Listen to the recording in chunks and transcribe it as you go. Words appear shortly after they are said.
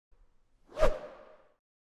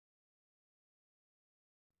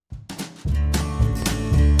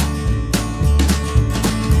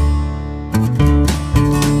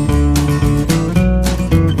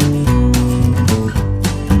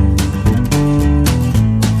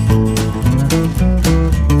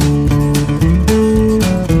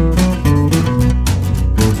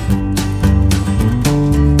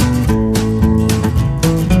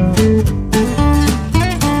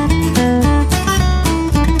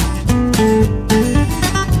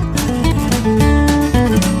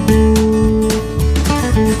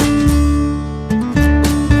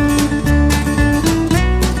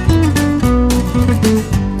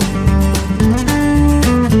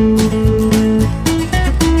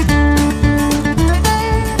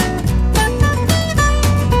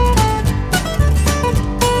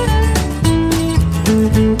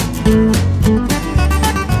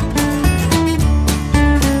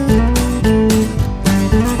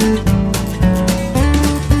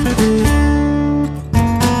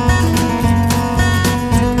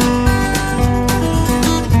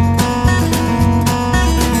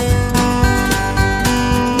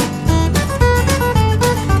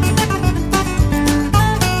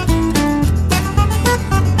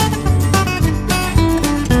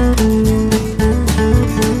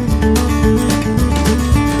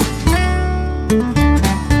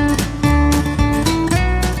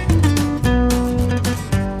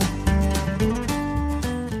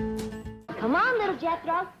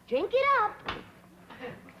Jethro. Drink it up.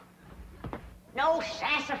 No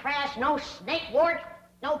sassafras, no snakewort,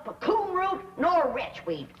 no puccoon root, nor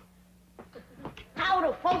wretchweed. How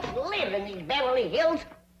do folks live in these Beverly Hills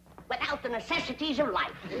without the necessities of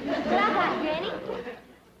life? What I got, Granny?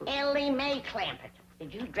 Ellie Mae Clampett,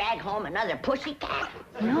 did you drag home another pussycat?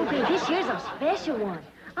 No, babe, this year's a special one.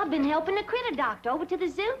 I've been helping the critter doctor over to the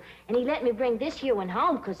zoo, and he let me bring this here one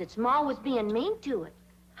home because its ma was being mean to it.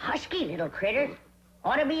 Husky little critter.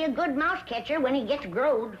 Ought to be a good mouse catcher when he gets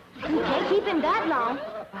growed. You can't keep him that long.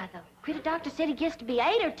 Why, the critter doctor said he gets to be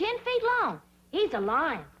 8 or 10 feet long. He's a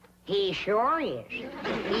lion. He sure is.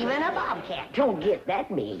 Even a bobcat don't get that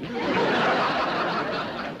big.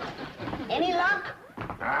 Any luck?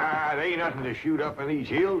 Ah, there ain't nothing to shoot up in these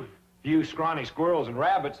hills. Few scrawny squirrels and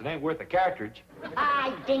rabbits, it ain't worth a cartridge.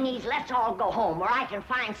 Aye, dingies, let's all go home where I can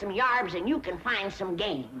find some yarbs and you can find some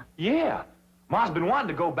game. Yeah. Ma's been wanting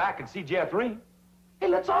to go back and see Jethro. Hey,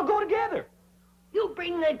 let's all go together. You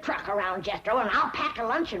bring the truck around, Jethro, and I'll pack a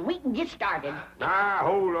lunch and we can get started. Now,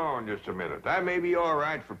 hold on just a minute. That may be all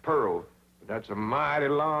right for Pearl, but that's a mighty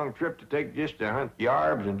long trip to take just to hunt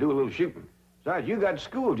yarbs and do a little shooting. Besides, you got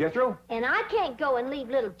school, Jethro. And I can't go and leave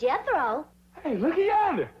little Jethro. Hey, look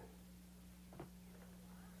yonder.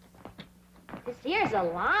 This here's a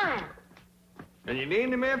lion. And you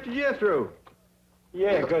named him after Jethro.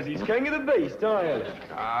 Yeah, 'cause he's king of the beast, don't you?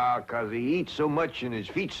 Ah, 'cause he eats so much and his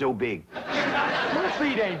feet's so big. My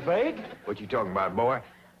feet ain't big. What you talking about, boy?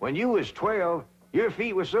 When you was 12, your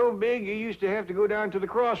feet were so big you used to have to go down to the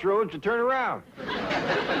crossroads to turn around.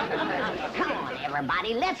 Come on,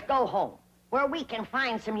 everybody, let's go home where we can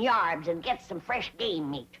find some yarbs and get some fresh game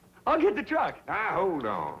meat. I'll get the truck. Now, hold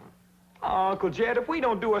on. Oh, Uncle Jed, if we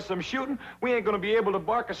don't do us some shooting, we ain't gonna be able to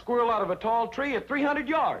bark a squirrel out of a tall tree at 300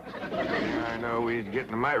 yards. I know we's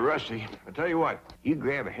getting mighty rusty. I tell you what, you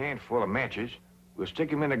grab a handful of matches, we'll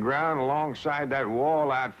stick them in the ground alongside that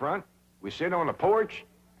wall out front, we sit on the porch,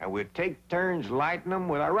 and we'll take turns lighting them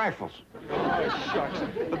with our rifles. Oh, shucks.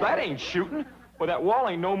 But that ain't shooting. Well, that wall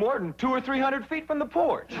ain't no more than 200 or 300 feet from the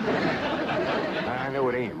porch. I know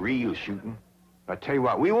it ain't real shooting. I tell you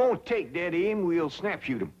what, we won't take dead aim, we'll snap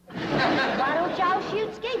shoot them. Why don't y'all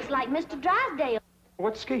shoot skeets like Mr. Drysdale?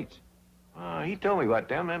 What's skeets? He told me about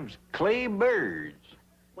them. Them's clay birds.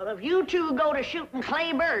 Well, if you two go to shooting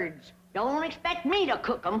clay birds, don't expect me to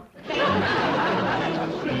cook them.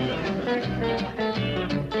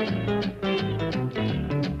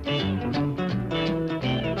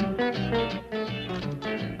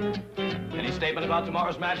 Any statement about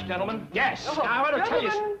tomorrow's match, gentlemen? Yes. Oh, I want to tell you...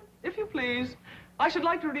 gentlemen, if you please, I should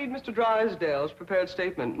like to read Mr. Drysdale's prepared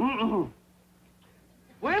statement.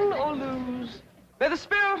 Win or lose, may the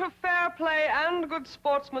spirit of fair play and good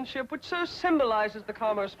sportsmanship, which so symbolizes the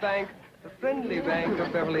Commerce Bank, the friendly bank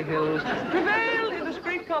of Beverly Hills, prevail in this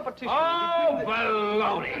great competition. Oh,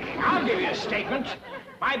 baloney. I'll give you a statement.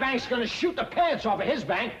 My bank's gonna shoot the pants off of his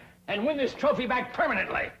bank and win this trophy back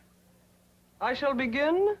permanently. I shall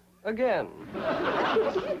begin again.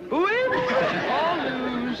 Win or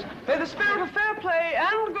lose, may the spirit of fair play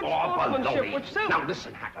and good sportsmanship, which so... Now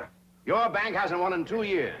listen, Hacker. Your bank hasn't won in 2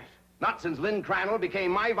 years. Not since Lynn Crandall became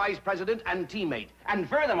my vice president and teammate. And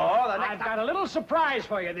furthermore, the next... I've got a little surprise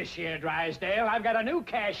for you this year, Drysdale. I've got a new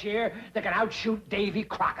cashier that can outshoot Davy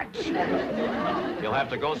Crockett. You'll have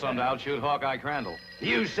to go some to outshoot Hawkeye Crandall.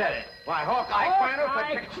 You said it. Why, Hawkeye Crandall...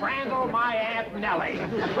 Hawkeye Crandall, my Aunt Nellie.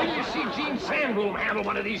 When you see Gene Sandbloom handle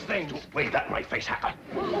one of these things. Wave that in my face, Hacker.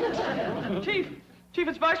 Chief,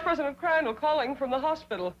 it's Vice President Crandall calling from the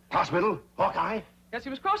hospital. Hospital? Hawkeye? Yes, he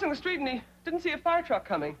was crossing the street and he didn't see a fire truck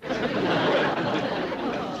coming.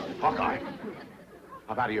 Hawkeye.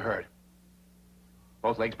 How bad are you hurt?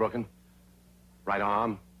 Both legs broken? Right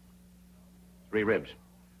arm? 3 ribs.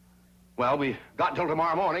 Well, we got until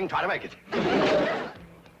tomorrow morning. Try to make it.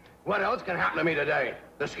 What else can happen to me today?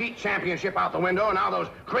 The skeet championship out the window, and now those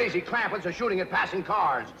crazy Clampetts are shooting at passing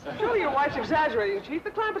cars. Surely your wife's exaggerating, Chief.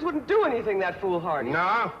 The Clampetts wouldn't do anything that foolhardy.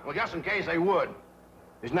 No? Well, just in case they would.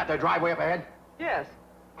 Isn't that their driveway up ahead? Yes.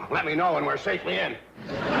 Let me know when we're safely in.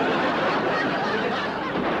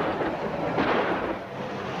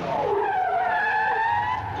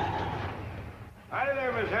 Hi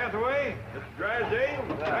there, Miss Hathaway. Mr. Drysdale.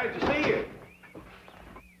 Nice to see you.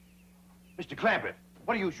 Mr. Clampett,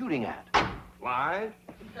 what are you shooting at? Flies?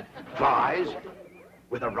 Flies?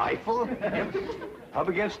 With a rifle? Up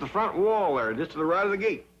against the front wall there, just to the right of the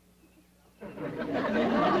gate. You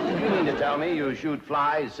mean to tell me you shoot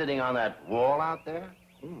flies sitting on that wall out there?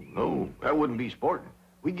 Oh, no, that wouldn't be sporting.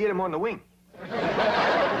 We get him on the wing.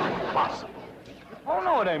 Possible. Oh,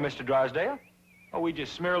 no, it ain't, Mr. Drysdale. Oh, we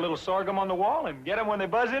just smear a little sorghum on the wall and get them when they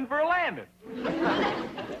buzz in for a landing.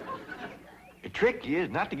 The trick is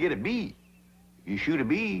not to get a bee. If you shoot a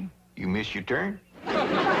bee, you miss your turn.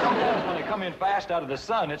 Sometimes when they come in fast out of the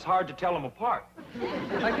sun, it's hard to tell them apart.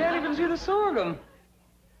 I can't even see the sorghum.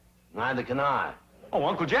 Neither can I. Oh,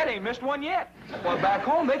 Uncle Jed ain't missed one yet. Well, back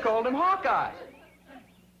home, they called him Hawkeye.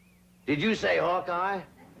 Did you say Hawkeye?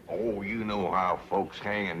 Oh, you know how folks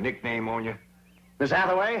hang a nickname on you. Miss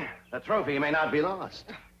Hathaway, the trophy may not be lost.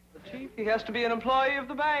 The chief, he has to be an employee of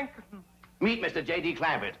the bank. Meet Mr. J.D.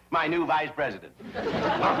 Clampett, my new vice president.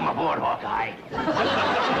 Welcome aboard, Hawkeye.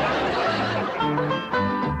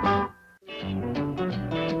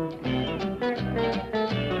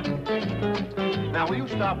 Now, will you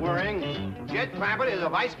stop worrying? Jed Clampett is a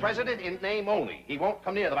vice president in name only. He won't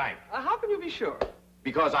come near the bank. How can you be sure?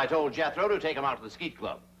 Because I told Jethro to take him out to the skeet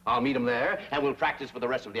club. I'll meet him there, and we'll practice for the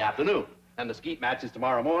rest of the afternoon. And the skeet match is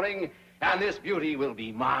tomorrow morning, and this beauty will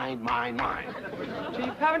be mine, mine, mine.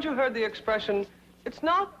 Chief, haven't you heard the expression, it's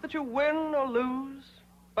not that you win or lose,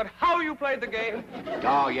 but how you played the game?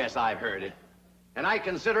 Oh, yes, I've heard it. And I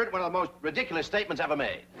consider it one of the most ridiculous statements ever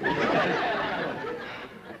made.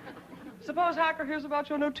 Suppose Hacker hears about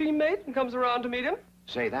your new teammate and comes around to meet him?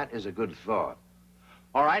 Say, that is a good thought.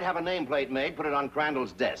 All right, have a nameplate made, put it on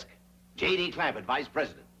Crandall's desk. J.D. Clampett, vice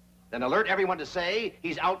president. Then alert everyone to say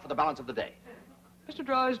he's out for the balance of the day. Mr.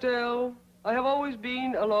 Drysdale, I have always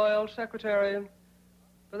been a loyal secretary,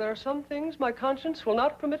 but there are some things my conscience will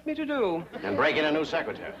not permit me to do. And break in a new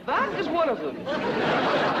secretary. That is one of them.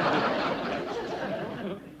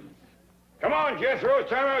 Come on, Jethro. It's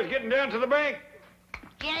time I was getting down to the bank.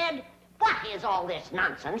 Jed, what is all this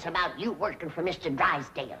nonsense about you working for Mr.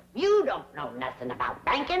 Drysdale? You don't know nothing about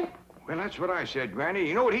banking. Well, that's what I said, Granny.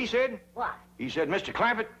 You know what he said? What? He said, Mr.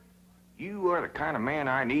 Clampett, you are the kind of man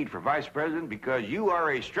I need for vice president because you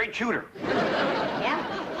are a straight shooter.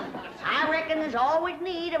 Yeah? I reckon there's always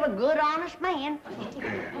need of a good, honest man.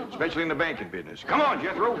 Especially in the banking business. Come on,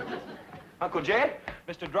 Jethro. Uncle Jed,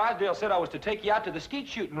 Mr. Drysdale said I was to take you out to the skeet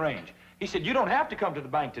shooting range. He said you don't have to come to the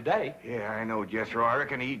bank today. Yeah, I know, Jethro. I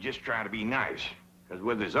reckon he's just trying to be nice. Because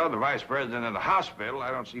with his other vice president in the hospital,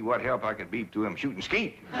 I don't see what help I could be to him shooting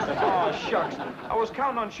skeet. Oh, shucks. I was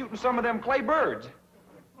counting on shooting some of them clay birds.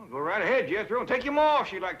 Well, go right ahead, Jethro, and take him off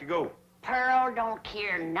if you'd like to go. Pearl don't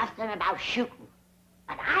care nothing about shooting.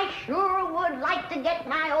 But I sure would like to get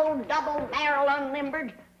my old double barrel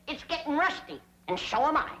unlimbered. It's getting rusty, and so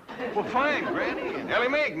am I. Well, fine, Granny. And Ellie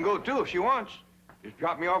Mae can go, too, if she wants. Just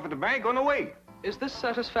drop me off at the bank on the way. Is this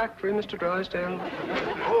satisfactory, Mr. Drysdale?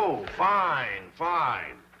 Oh, fine,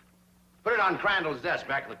 fine. Put it on Crandall's desk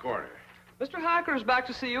back in the corner. Mr. Hacker is back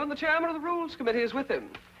to see you, and the chairman of the Rules Committee is with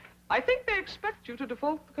him. I think they expect you to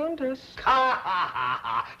default the contest. Ha, ha, ha,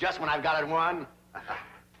 ha. Just when I've got it won.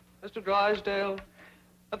 Mr. Drysdale,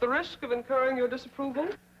 at the risk of incurring your disapproval,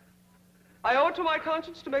 I owe it to my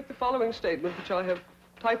conscience to make the following statement, which I have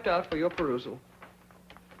typed out for your perusal.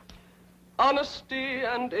 Honesty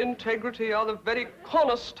and integrity are the very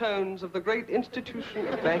cornerstones of the great institution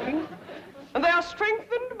of banking, and they are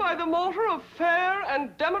strengthened by the mortar of fair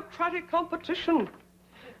and democratic competition.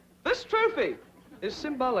 This trophy is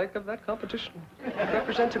symbolic of that competition. It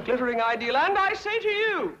represents a glittering ideal, and I say to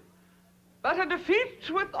you, better defeat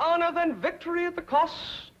with honor than victory at the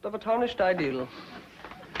cost of a tarnished ideal.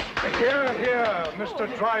 Here, here, Mr.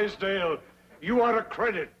 Drysdale. You are a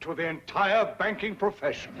credit to the entire banking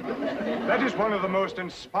profession. That is one of the most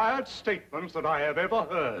inspired statements that I have ever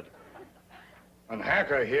heard. And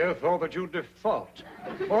Hacker here thought that you'd default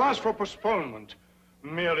or ask for postponement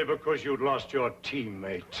merely because you'd lost your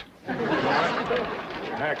teammate.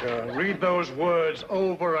 Hacker, read those words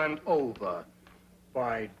over and over.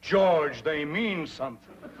 By George, they mean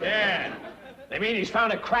something. Yeah, they mean he's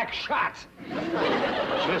found a crack shot.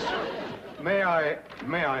 Listen. May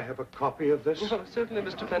I have a copy of this? Oh, certainly,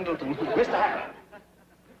 Mr. Pendleton. Mr. Hacker,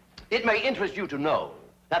 it may interest you to know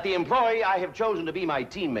that the employee I have chosen to be my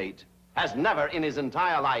teammate has never in his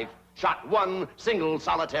entire life shot one single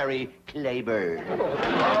solitary clay bird.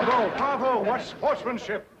 Bravo, bravo! What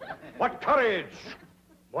sportsmanship! What courage!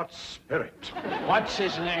 What spirit! What's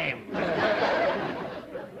his name?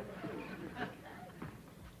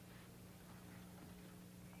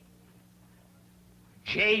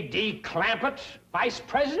 J.D. Clampett, vice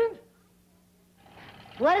president?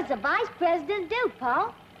 What does the vice president do,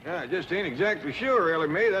 Paul? Yeah, I just ain't exactly sure, Ellie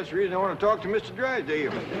Mae. That's the reason I want to talk to Mr.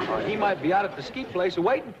 Drysdale. He might be out at the skeet place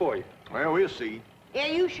waiting for you. Well, we'll see. Yeah,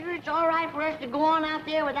 you sure it's all right for us to go on out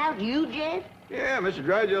there without you, Jed? Yeah, Mr.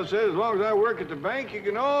 Drysdale says as long as I work at the bank, you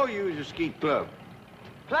can all use the skeet club.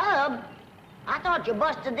 Club? I thought you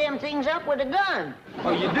busted them things up with a gun.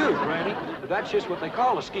 Oh, you do, Granny. But that's just what they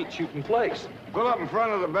call a skeet shooting place. Pull up in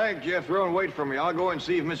front of the bank, Jethro, and wait for me. I'll go and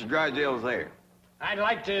see if Mr. Drysdale's there. I'd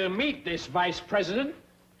like to meet this vice president.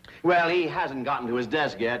 Well, he hasn't gotten to his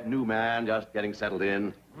desk yet. New man, just getting settled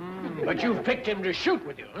in. But you've picked him to shoot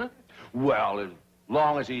with you, huh? Well, as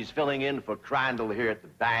long as he's filling in for Crandall here at the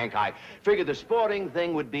bank, I figured the sporting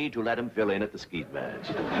thing would be to let him fill in at the skeet match.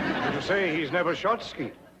 Did you say he's never shot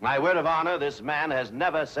skeet? My word of honor, this man has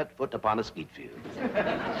never set foot upon a skeet field.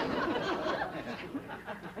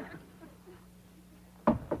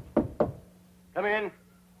 Come in.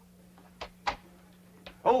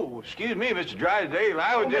 Oh, excuse me, Mr. Drysdale.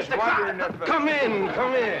 I was just wondering if... Come in,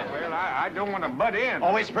 come in. Well, I don't want to butt in.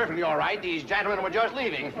 Oh, it's perfectly all right. These gentlemen were just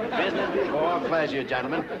leaving. Business before pleasure,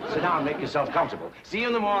 gentlemen. Sit down, make yourself comfortable. See you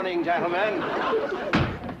in the morning, gentlemen.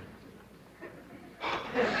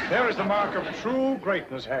 There is the mark of true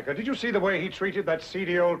greatness, Hacker. Did you see the way he treated that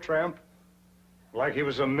seedy old tramp? Like he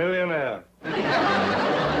was a millionaire.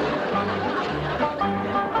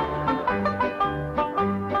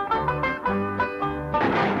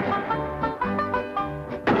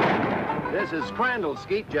 This is Crandall's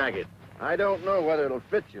skeet jacket. I don't know whether it'll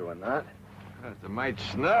fit you or not. That's a mite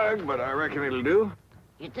snug, but I reckon it'll do.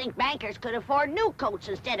 You'd think bankers could afford new coats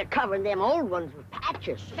instead of covering them old ones with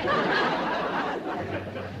patches.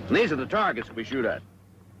 These are the targets we shoot at.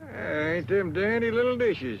 Ain't them dandy little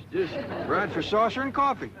dishes. Just right for saucer and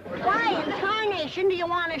coffee. Why in tarnation do you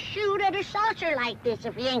want to shoot at a saucer like this?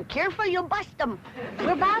 If you ain't careful, you'll bust them.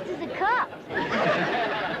 Whereabouts is the cups?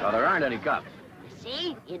 Oh, there aren't any cups.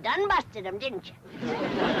 See? You done busted them, didn't you?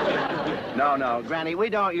 No, Granny, we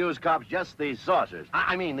don't use cups, just these saucers.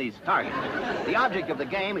 I mean, these targets. The object of the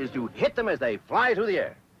game is to hit them as they fly through the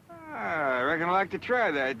air. I reckon I'd like to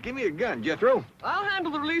try that. Give me a gun, Jethro. I'll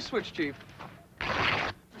handle the release switch, Chief.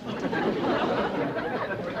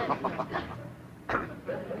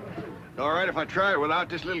 All right if I try it without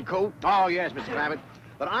this little coat? Oh, yes, Mr. Clampett.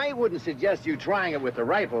 But I wouldn't suggest you trying it with the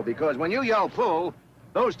rifle, because when you yell pull,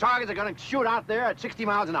 those targets are going to shoot out there at 60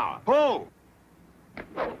 miles an hour. Pull!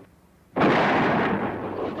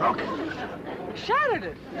 Shattered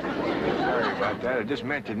it. Sorry about that. I just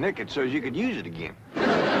meant to nick it so you could use it again.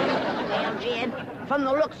 Well, Jed, from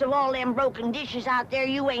the looks of all them broken dishes out there,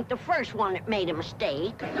 you ain't the first one that made a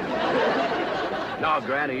mistake. No,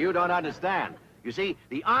 Granny, you don't understand. You see,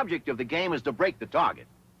 the object of the game is to break the target.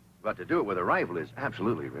 But to do it with a rifle is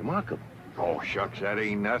absolutely remarkable. Oh, shucks, that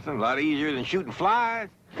ain't nothing. A lot easier than shooting flies.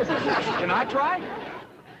 Can I try?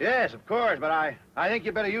 Yes, of course, but I think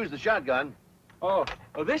you better use the shotgun. Oh,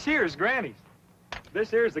 this here is Granny's. This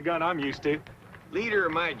here's the gun I'm used to. Leader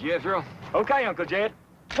of my Jethro. Okay, Uncle Jed.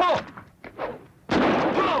 Pull! Pull!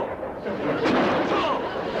 Pull!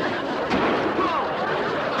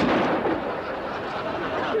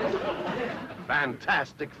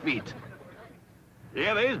 Fantastic feat.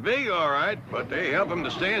 Yeah, they's big, all right, but they help them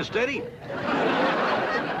to stand steady. Step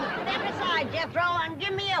aside, Jethro, and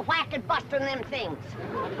give me a whack at busting them things.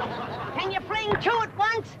 Can you fling two at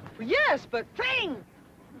once? Yes, but... Fling!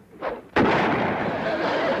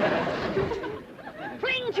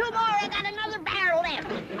 Fling two more, I got another barrel left.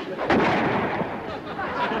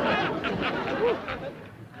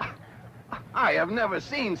 I have never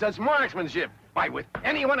seen such marksmanship. Why, with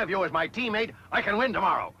any one of you as my teammate, I can win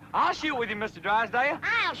tomorrow. I'll shoot with you, Mr. Drysdale.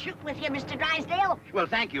 I'll shoot with you, Mr. Drysdale. Well,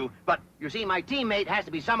 thank you, but you see, my teammate has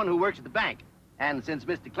to be someone who works at the bank. And since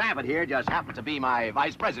Mr. Clampett here just happens to be my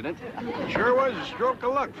vice president... Sure was a stroke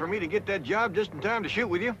of luck for me to get that job just in time to shoot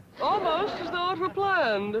with you. Almost as though it were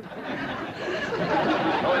planned.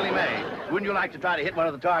 Oh, Ellie Mae, wouldn't you like to try to hit one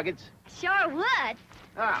of the targets? Sure would.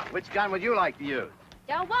 Ah, which gun would you like to use?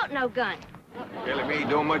 Don't want no gun. Ellie Mae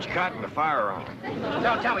don't much cotton to fire on.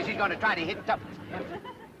 Don't tell me she's going to try to hit...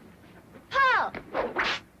 Pull!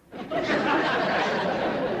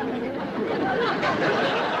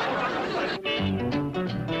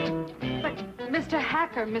 Mr.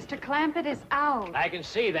 Hacker, Mr. Clampett is out. I can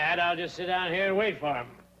see that. I'll just sit down here and wait for him.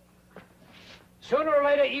 Sooner or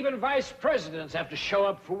later, even vice presidents have to show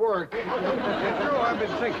up for work. Jethro, I've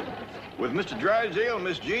been thinking. With Mr. Drysdale and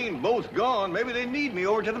Miss Jean both gone, maybe they need me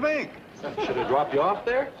over to the bank. Should I drop you off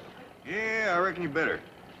there? Yeah, I reckon you better.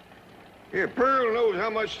 Here, Pearl knows how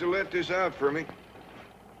much to let this out for me.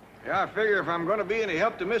 Yeah, I figure if I'm going to be any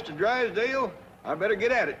help to Mr. Drysdale, I better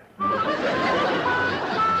get at it. Well,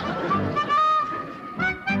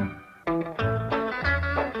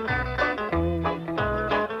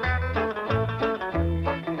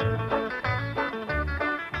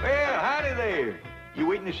 howdy there. You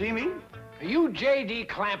waiting to see me? Are you J.D.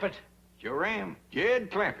 Clampett? Sure am.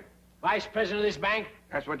 Jed Clampett. Vice president of this bank?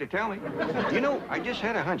 That's what they tell me. You know, I just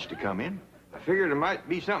had a hunch to come in. I figured there might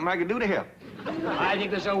be something I could do to help. I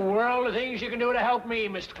think there's a world of things you can do to help me,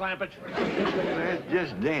 Mr. Clampett. That's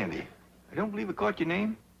just dandy. I don't believe I caught your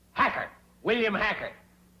name. Hacker. William Hacker.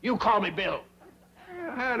 You call me Bill.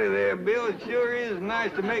 Well, howdy there, Bill. It sure is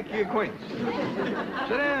nice to make your acquaintance.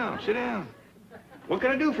 Sit down, sit down. What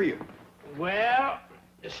can I do for you? Well,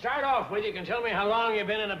 to start off with, you can tell me how long you've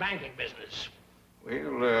been in the banking business.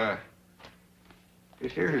 Well,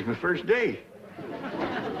 this here is my first day.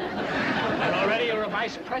 And already you're a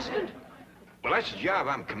vice president? Well, that's the job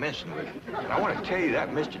I'm commencing with. And I want to tell you that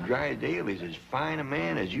Mr. Drysdale is as fine a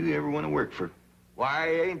man as you ever want to work for. Why,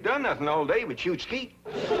 I ain't done nothing all day but shoot skeet.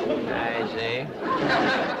 I see.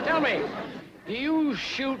 Tell me, do you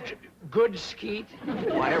shoot good skeet?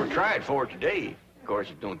 Well, I never tried for it today. Of course,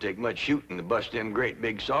 it don't take much shooting to bust them great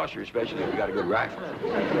big saucers, especially if you got a good rifle.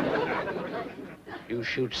 You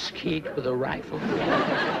shoot skeet with a rifle?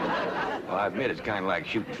 Well, I admit it's kind of like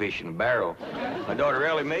shooting fish in a barrel. My daughter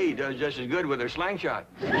Ellie Mae does just as good with her slingshot.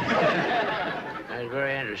 That's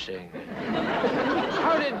very interesting.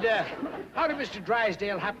 How did Mr.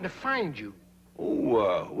 Drysdale happen to find you?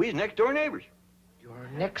 Oh, we's next-door neighbors. Your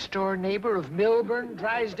next-door neighbor of Milburn,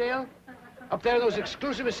 Drysdale? Up there, those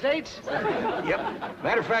exclusive estates? Yep.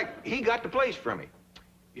 Matter of fact, he got the place from me.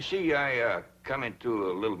 You see, I come into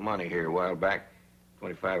a little money here a while back,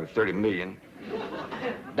 25 or 30 million.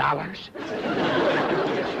 Dollars?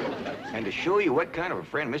 And to show you what kind of a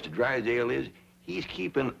friend Mr. Drysdale is, he's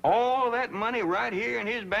keeping all that money right here in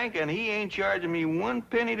his bank, and he ain't charging me 1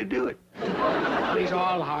 penny to do it. Well, he's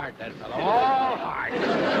all heart, that fellow. All heart.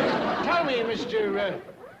 Tell me, Mr.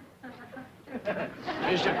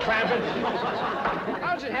 Clampett,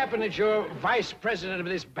 how does it happen that you're vice president of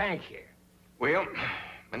this bank here? Well,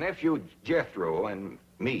 my nephew Jethro and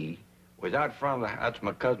me was out front of the... That's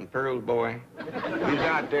my cousin Pearl's boy. We was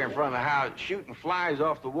out there in front of the house shooting flies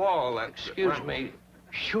off the wall. Excuse me,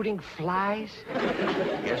 shooting flies?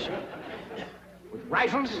 Yes, sir. With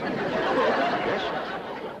rifles? Yes,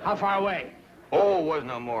 sir. How far away? Oh, it was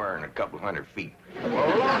no more than a couple of 100 feet.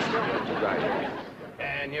 Well, lost him, Mr. Drysdale.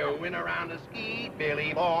 Can you win a round of skeet,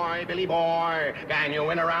 Billy boy, Billy boy? Can you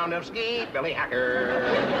win a round of skeet, Billy Hacker?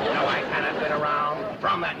 No, I cannot win a round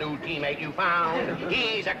from that new teammate you found.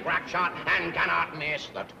 He's a crack shot and cannot miss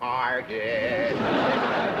the target.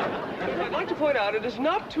 I'd like to point out it is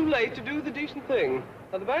not too late to do the decent thing.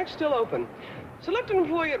 Now, the bank's still open. Select an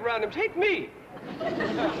employee at random. Take me. We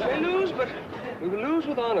may lose, but we will lose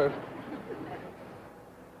with honor.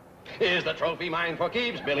 Here's the trophy mine for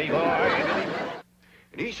keeps, Billy boy.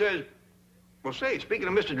 And he says, well, say, speaking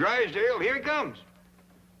of Mr. Drysdale, here he comes.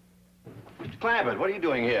 Mr. Clampett, what are you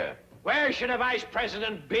doing here? Where should a vice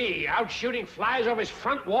president be? Out shooting flies off his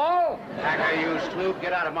front wall? Hacker, you sloop,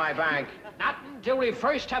 get out of my bank. Not until we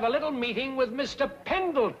first have a little meeting with Mr.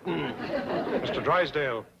 Pendleton. Mr.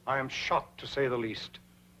 Drysdale, I am shocked, to say the least.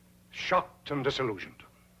 Shocked and disillusioned.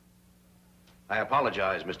 I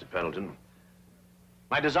apologize, Mr. Pendleton.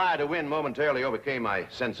 My desire to win momentarily overcame my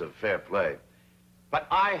sense of fair play. But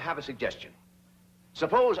I have a suggestion.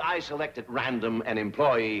 Suppose I select at random an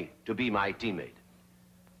employee to be my teammate.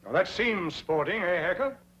 Now, that seems sporting, eh,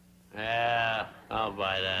 Hacker? Yeah, I'll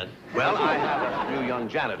buy that. Well, I have a new young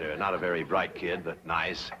janitor, not a very bright kid, but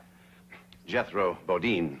nice. Jethro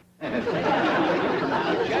Bodine. Just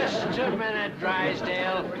a minute,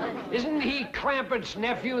 Drysdale. Isn't he Clampett's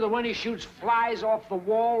nephew, the one he shoots flies off the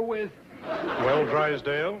wall with? Well,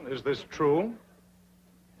 Drysdale, is this true?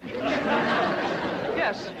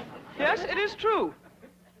 Yes. Yes, it is true.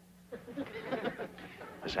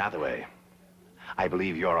 Miss Hathaway, I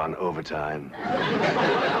believe you're on overtime.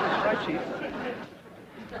 Right, Chief.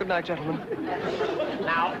 Good night, gentlemen.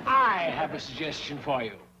 Now, I have a suggestion for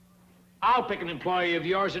you. I'll pick an employee of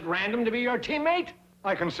yours at random to be your teammate.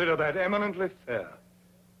 I consider that eminently fair.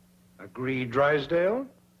 Agreed, Drysdale?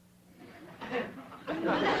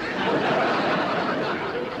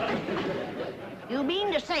 You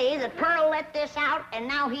mean to say that Pearl let this out and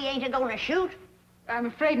now he ain't a-gonna shoot? I'm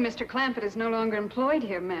afraid Mr. Clampett is no longer employed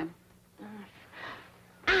here, ma'am.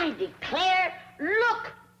 I declare,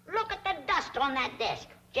 look at the dust on that desk.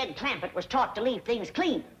 Jed Clampett was taught to leave things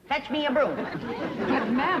clean. Fetch me a broom. But,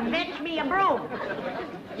 ma'am... Fetch me a broom.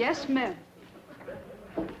 Yes, ma'am.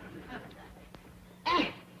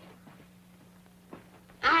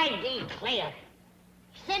 I declare,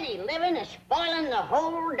 city living is spoiling the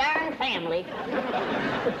whole darn family.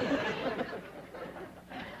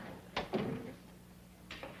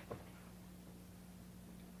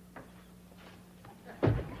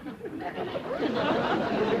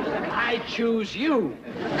 I I choose you.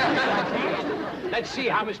 Let's see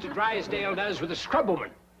how Mr. Drysdale does with a scrub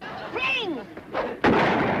woman. Fling!